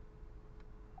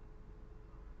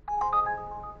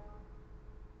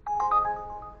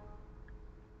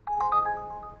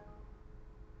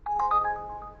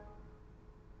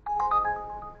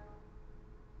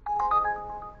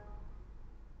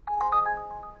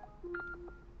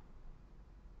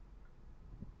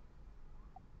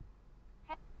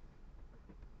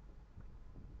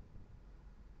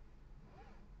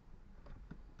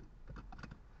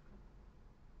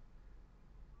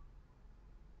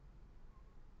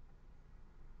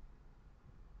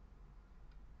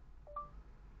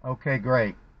 Okay,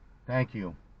 great. Thank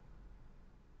you.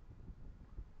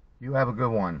 You have a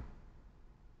good one.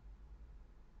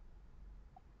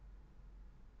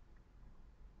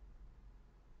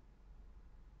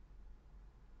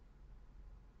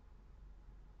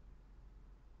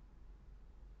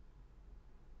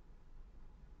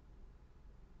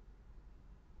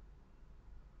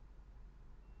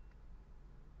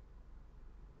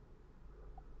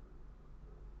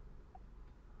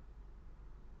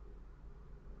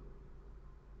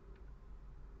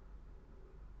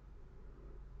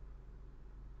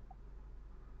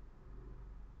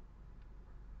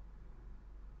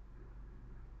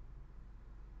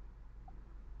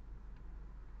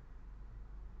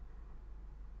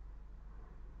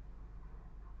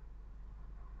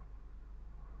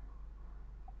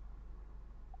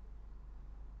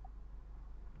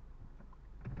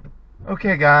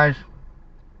 Okay, guys.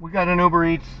 We got an Uber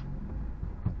Eats.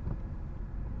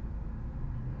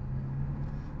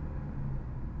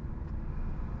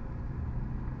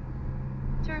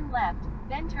 Turn left,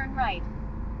 then turn right.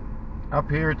 up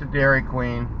here at the Dairy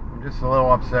Queen. I'm just a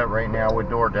little upset right now with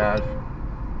DoorDash.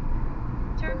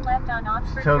 Turn left on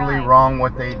Oxford It's totally Drive. wrong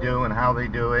what they do and how they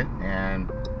do it,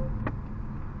 and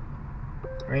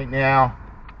right now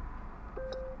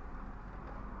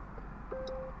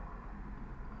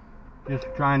just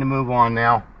trying to move on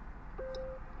now.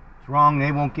 It's wrong.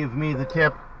 They won't give me the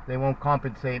tip. They won't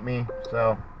compensate me,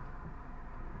 so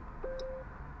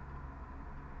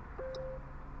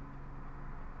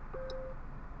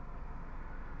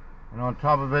and on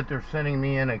top of it, they're sending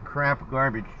me in a crap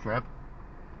garbage trip.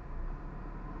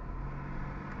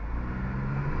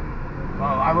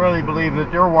 Well, I really believe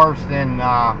that they're worse than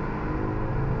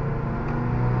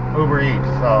Uber Eats,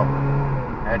 so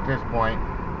at this point.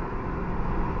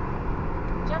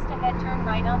 Just ahead, turn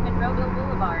right on Monroeville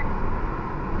Boulevard.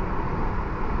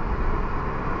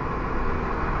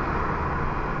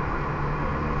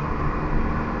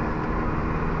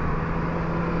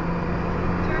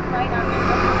 Turn right on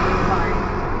Monroeville Boulevard.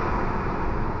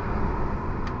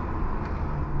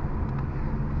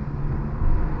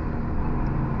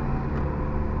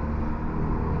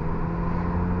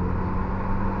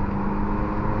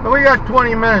 So we got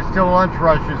 20 minutes till lunch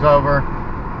rush is over,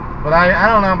 but I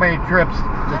don't know how many trips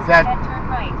Just that ahead, turn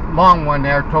right. long one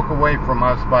there took away from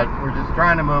us, but we're just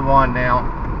trying to move on now.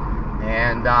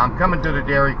 And I'm coming to the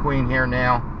Dairy Queen here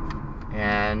now,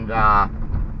 and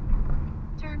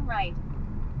Turn right.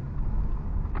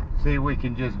 see if we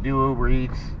can just do Uber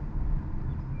Eats.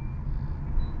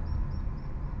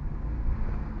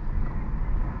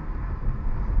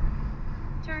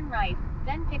 Turn right,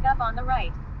 then pick up on the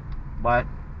right. But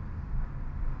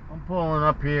I'm pulling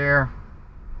up here.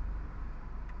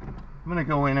 I'm gonna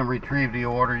go in and retrieve the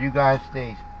order. You guys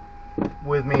stay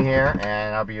with me here,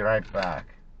 and I'll be right back.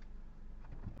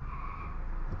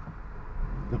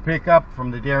 The pickup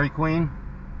from the Dairy Queen,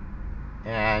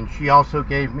 and she also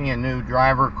gave me a new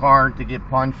driver card to get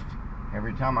punched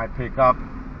every time I pick up.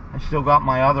 I still got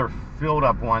my other filled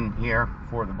up one here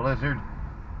for the blizzard.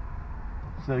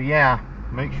 So yeah,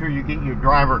 make sure you get your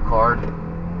driver card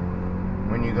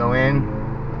when you go in,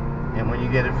 and when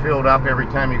you get it filled up, every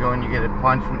time you go in you get it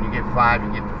punched. When you get 5,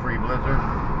 you get the free blizzard.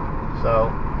 So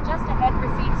Just ahead,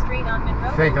 proceed straight on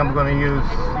Monroeville. I think I'm going to use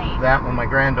Middle lane. that when my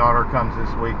granddaughter comes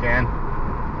this weekend,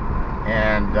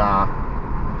 and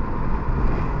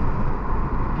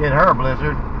get her a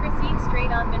blizzard. Proceed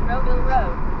straight on Monroeville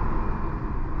Road.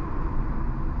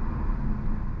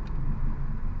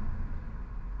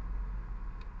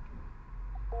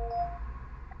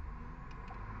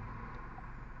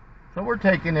 So we're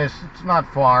taking this, it's not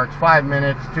far, it's 5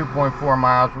 minutes, 2.4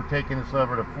 miles. We're taking this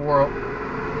over to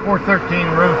 413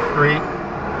 Roof Street.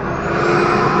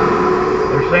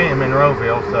 They're saying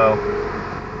Monroeville, so.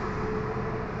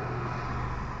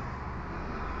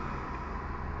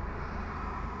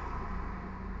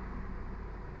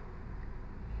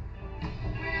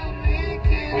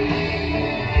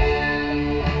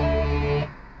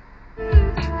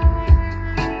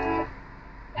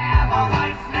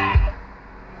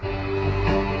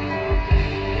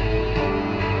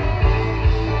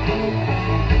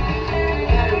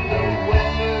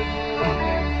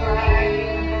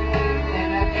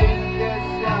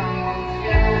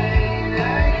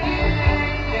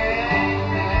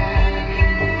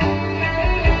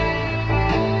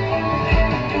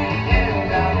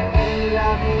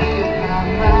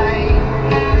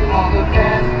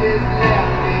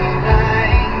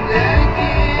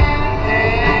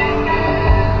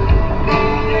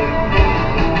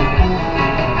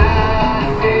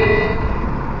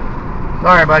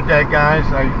 Sorry about that, guys.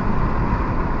 I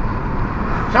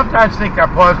sometimes think I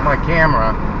pause my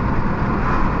camera.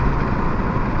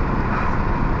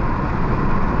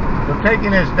 So taking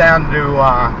this down to,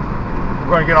 we're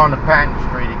going to get on the Patton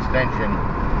Street extension.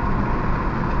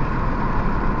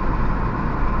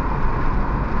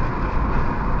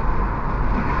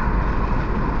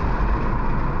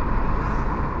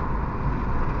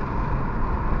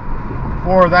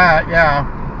 For that, yeah.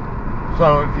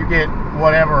 So if you get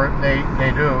whatever they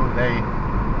do, they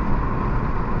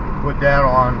put that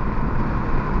on,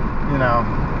 you know.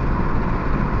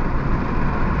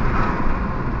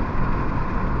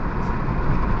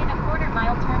 In a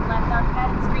quarter-mile, turn left on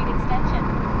Patton Street extension.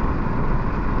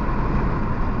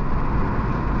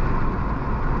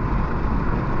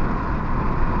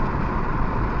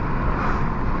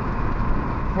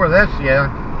 For this,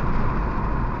 yeah.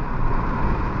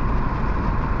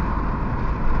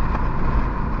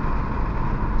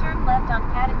 On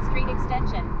Patton Street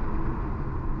extension.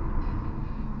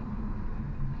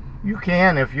 You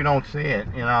can if you don't see it,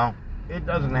 you know. It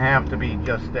doesn't have to be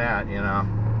just that, you know.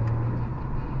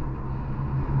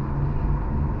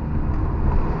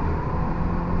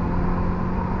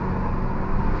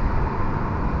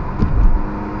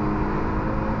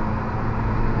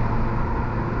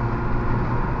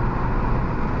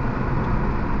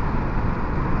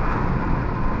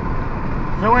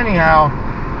 So anyhow,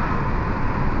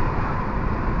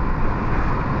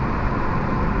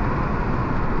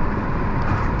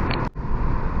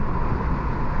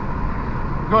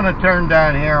 I'm going to turn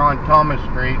down here on Thomas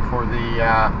Street for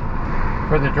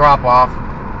the drop off.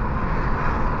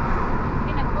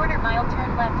 In a quarter mile,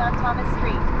 turn left on Thomas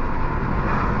Street.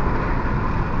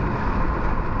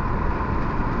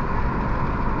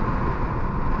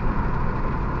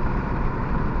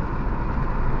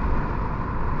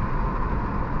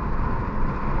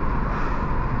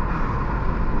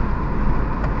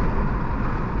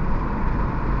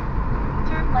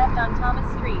 Turn left on Thomas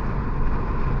Street.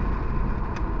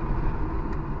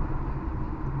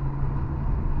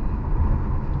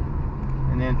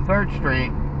 And then 3rd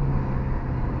Street,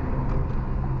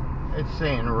 it's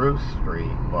saying Ruth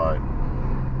Street, but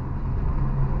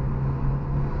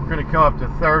we're going to come up to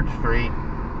 3rd Street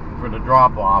for the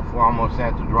drop off. We're almost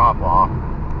at the drop off.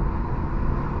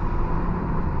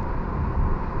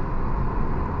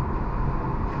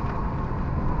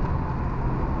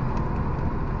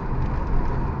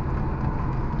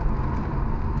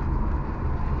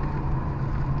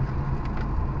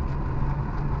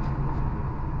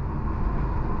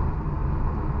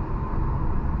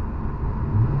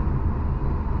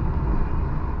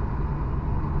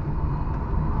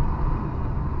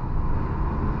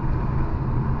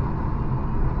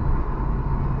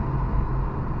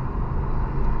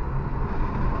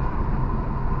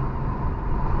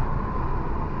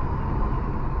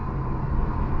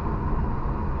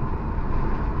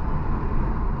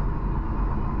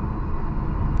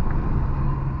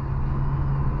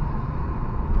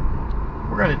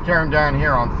 We're going to turn down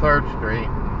here on 3rd Street.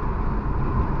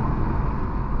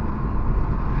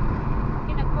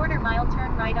 In a quarter mile,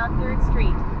 turn right on 3rd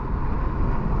Street.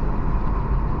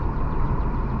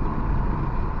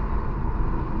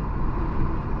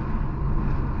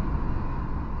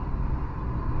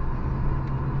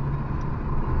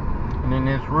 And then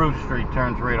this Ruth Street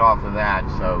turns right off of that,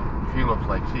 so she looks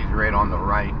like she's right on the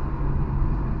right.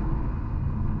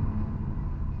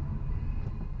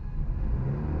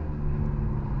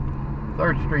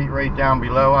 Third Street right down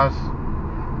below us.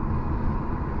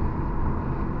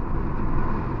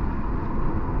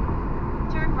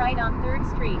 Turn right on 3rd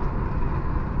Street.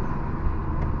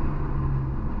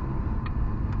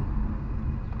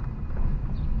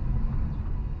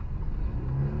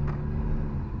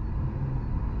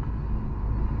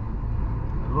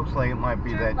 It looks like it might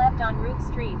be Turn that. left on Ruth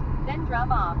Street, then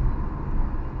drop off.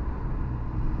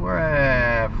 We're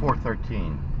at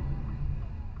 413.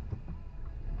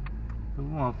 We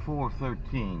want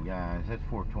 413, guys. That's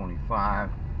 425.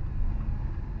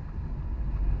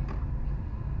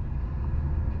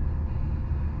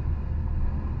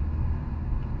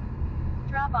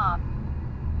 Drop off.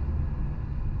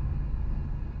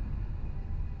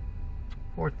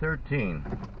 413.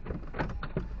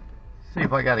 See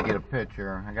if I got to get a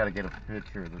picture. I got to get a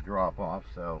picture of the drop off,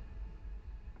 so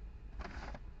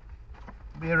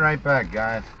be right back,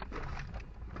 guys.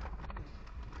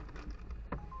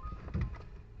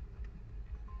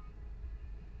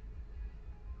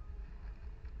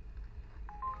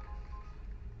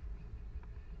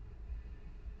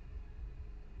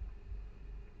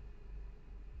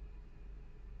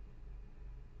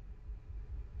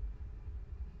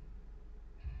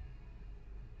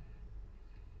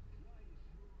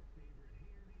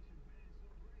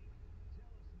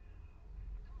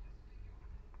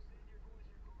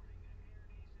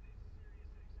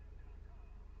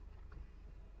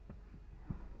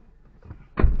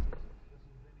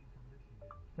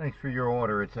 Thanks for your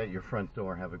order. It's at your front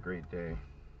door. Have a great day.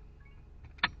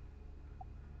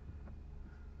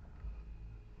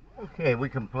 Okay, we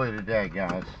completed that,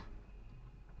 guys.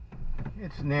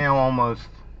 It's now almost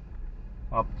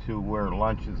up to where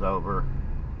lunch is over.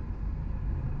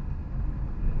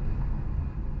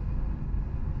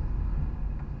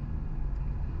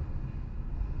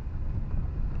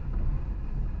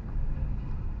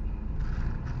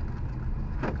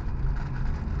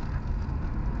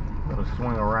 Gonna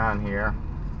swing around here.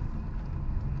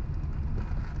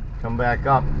 Come back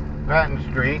up Patton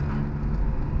Street.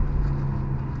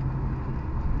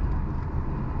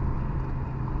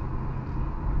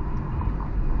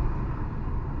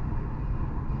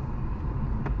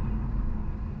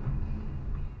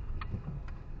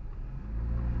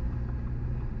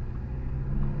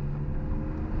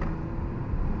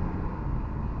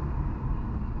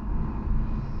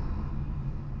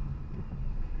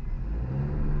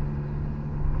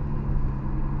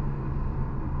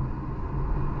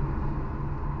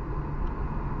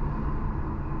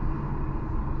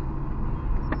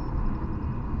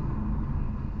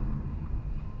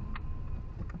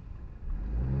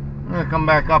 gonna come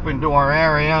back up into our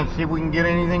area and see if we can get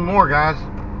anything more, guys.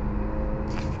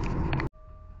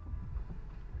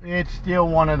 It's still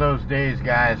one of those days,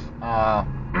 guys. It's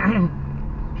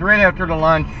right after the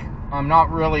lunch. I'm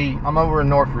over in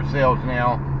North for Sales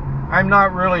now. I'm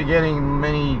not really getting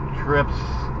many trips,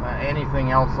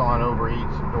 anything else on Uber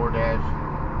Eats, DoorDash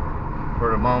for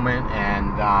the moment,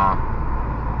 and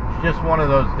it's just one of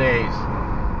those days.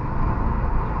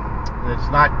 It's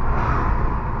not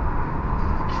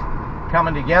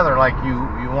coming together like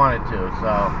you want it to.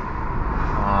 So,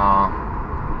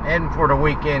 heading for the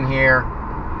weekend here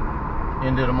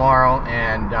into tomorrow,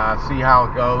 and see how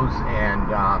it goes. And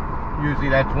usually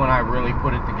that's when I really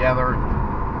put it together.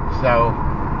 So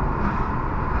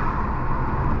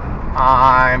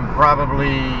I'm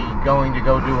probably going to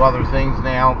go do other things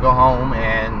now, go home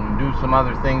and do some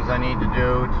other things I need to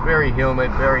do. It's very humid,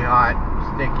 very hot,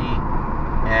 sticky,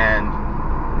 and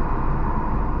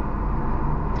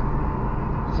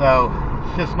so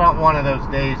it's just not one of those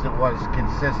days that was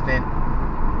consistent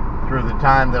through the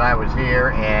time that I was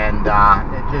here, and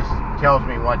it just tells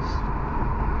me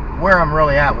where I'm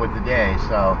really at with the day.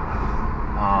 So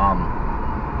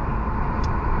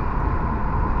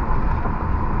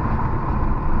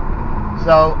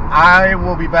so I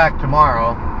will be back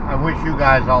tomorrow. I wish you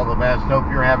guys all the best. Hope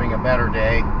you're having a better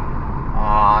day.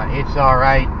 It's all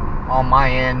right on my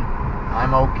end.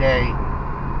 I'm okay.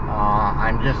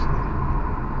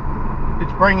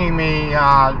 It's bringing me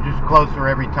just closer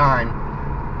every time,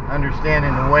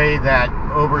 understanding the way that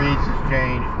Uber Eats has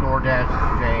changed, DoorDash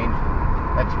has changed.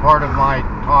 That's part of my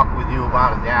talk with you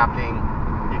about adapting,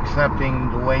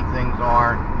 accepting the way things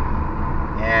are,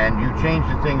 and you change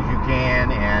the things you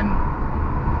can, and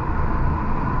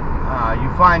you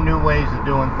find new ways of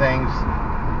doing things,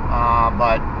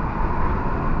 but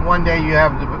one day you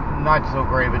have the not so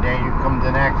great of a day, you come to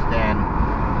the next, and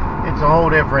it's a whole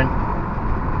different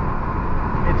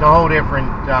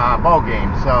ball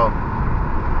game. So,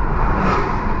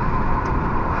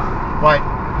 but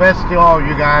best to all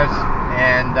you guys,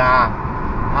 and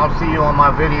I'll see you on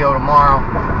my video tomorrow.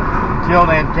 Until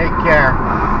then, take care.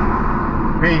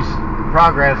 Peace.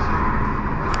 Progress.